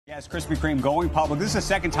Yes, Krispy Kreme going public. This is the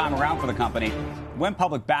second time around for the company. Went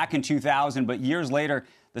public back in 2000, but years later,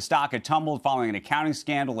 the stock had tumbled following an accounting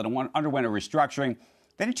scandal and underwent a restructuring.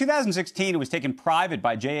 Then in 2016, it was taken private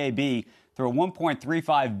by JAB through a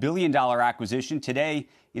 $1.35 billion acquisition. Today,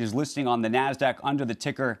 it is listing on the NASDAQ under the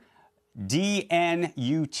ticker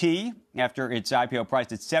DNUT after its IPO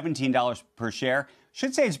priced at $17 per share.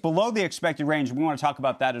 Should say it's below the expected range. We want to talk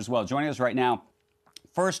about that as well. Joining us right now,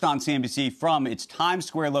 first on CNBC from its Times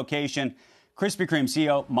Square location, Krispy Kreme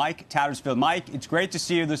CEO Mike Tattersfield. Mike, it's great to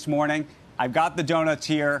see you this morning. I've got the donuts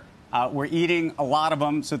here. We're eating a lot of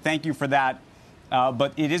them, so thank you for that.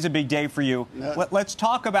 But it is a big day for you. Let's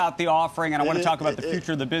talk about the offering, and I want to talk about the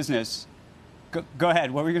future of the business. Go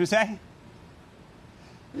ahead. What were you going to say?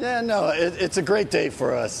 Yeah, no, it's a great day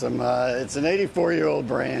for us. It's an 84-year-old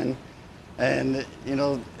brand. And, you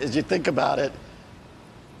know, as you think about it,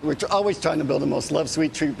 we're always trying to build the most loved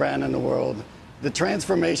sweet treat brand in the world. The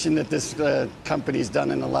transformation that this company's done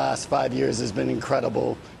in the last 5 years has been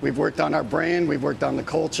incredible. We've worked on our brand, we've worked on the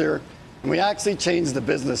culture, and we actually changed the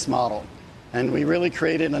business model. And we really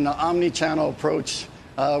created an omni-channel approach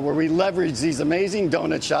where we leverage these amazing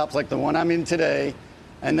donut shops like the one I'm in today,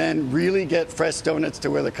 and then really get fresh donuts to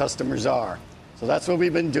where the customers are. So that's what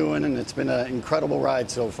we've been doing, and it's been an incredible ride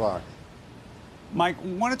so far. Mike, I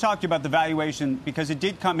want to talk to you about the valuation because it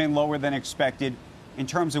did come in lower than expected in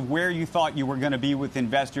terms of where you thought you were going to be with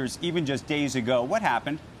investors even just days ago. What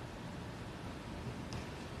happened?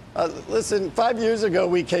 Listen, 5 years ago,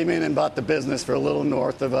 we came in and bought the business for a little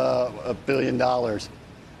north of $1 billion.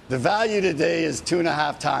 The value today is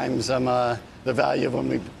 2.5 times the value of when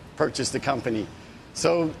we purchased the company.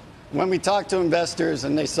 So when we talked to investors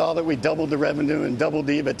and they saw that we doubled the revenue and doubled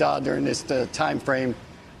the EBITDA during this time frame,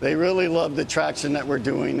 they really love the traction that we're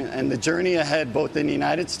doing and the journey ahead, both in the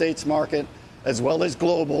United States market as well as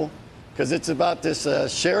global, because it's about this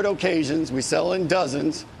shared occasions. We sell in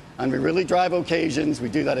dozens, and we really drive occasions. We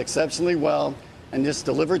do that exceptionally well, and just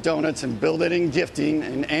deliver donuts and build it in gifting.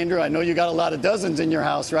 And Andrew, I know you got a lot of dozens in your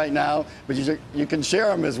house right now, but you can share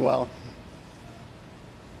them as well.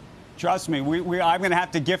 Trust me, I'm going to have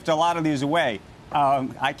to gift a lot of these away.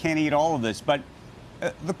 I can't eat all of this, but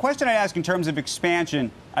the question I ask in terms of expansion,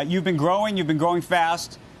 you've been growing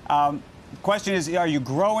fast. The question is, are you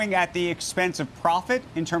growing at the expense of profit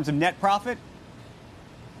in terms of net profit?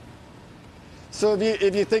 So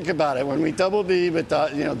if you think about it, when we doubled the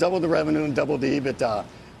EBITDA, doubled the revenue and doubled the EBITDA,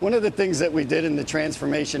 one of the things that we did in the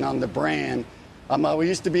transformation on the brand, we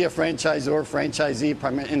used to be a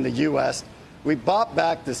franchisee in the U.S. We bought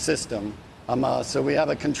back the system. So we have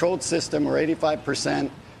a controlled system where 85%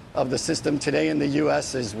 of the system today in the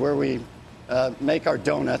U.S. is where we make our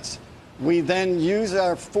donuts. We then use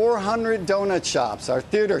our 400 donut shops, our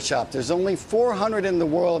theater shops. There's only 400 in the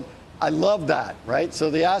world. I love that, right?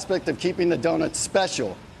 So the aspect of keeping the donuts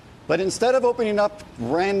special. But instead of opening up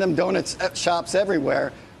random donut shops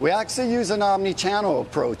everywhere, we actually use an omni-channel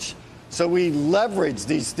approach. So we leverage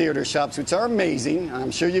these theater shops, which are amazing.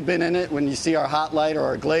 I'm sure you've been in it when you see our hot light or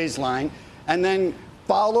our glaze line. And then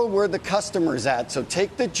follow where the customer's at. So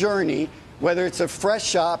take the journey, whether it's a fresh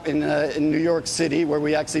shop in New York City where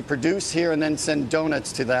we actually produce here and then send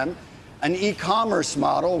donuts to them, an e-commerce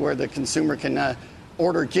model where the consumer can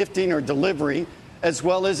order gifting or delivery, as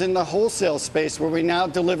well as in the wholesale space where we now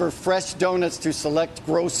deliver fresh donuts to select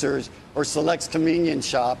grocers or select convenience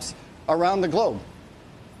shops around the globe.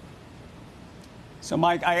 So,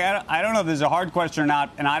 Mike, I don't know if this is a hard question or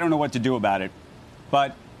not, and I don't know what to do about it.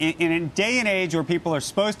 But in a day and age where people are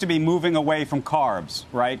supposed to be moving away from carbs,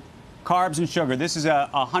 right? Carbs and sugar. This is a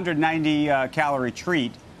 190-calorie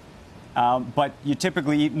treat, but you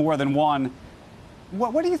typically eat more than one.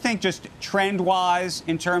 What do you think just trend-wise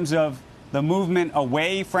in terms of the movement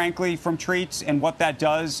away, frankly, from treats and what that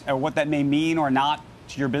does or what that may mean or not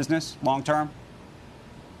to your business long-term?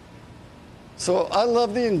 So I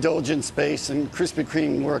love the indulgence space, and Krispy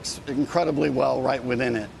Kreme works incredibly well right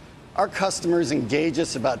within it. Our customers engage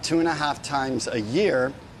us about 2.5 times a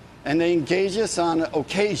year, and they engage us on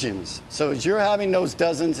occasions. So as you're having those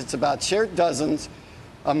dozens, it's about shared dozens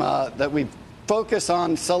that we focus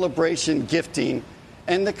on celebration, gifting,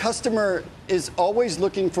 and the customer is always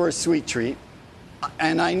looking for a sweet treat.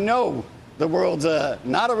 And I know the world's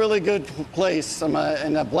not a really good place and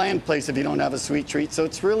a bland place if you don't have a sweet treat. So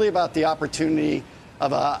it's really about the opportunity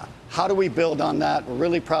of how do we build on that. We're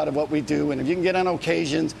really proud of what we do. And if you can get on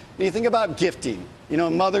occasions, and you think about gifting,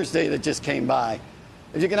 Mother's Day that just came by.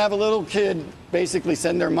 If you can have a little kid basically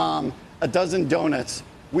send their mom a dozen donuts,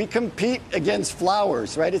 we compete against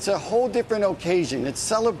flowers, right? It's a whole different occasion. It's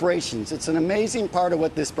celebrations. It's an amazing part of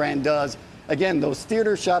what this brand does. Again, those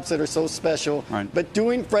theater shops that are so special, right. but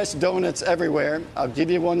doing fresh donuts everywhere. I'll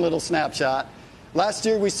give you one little snapshot. Last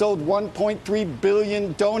year, we sold 1.3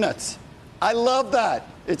 billion donuts. I love that.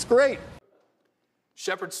 It's great.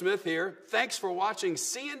 Shepard Smith here. Thanks for watching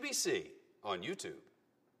CNBC on YouTube.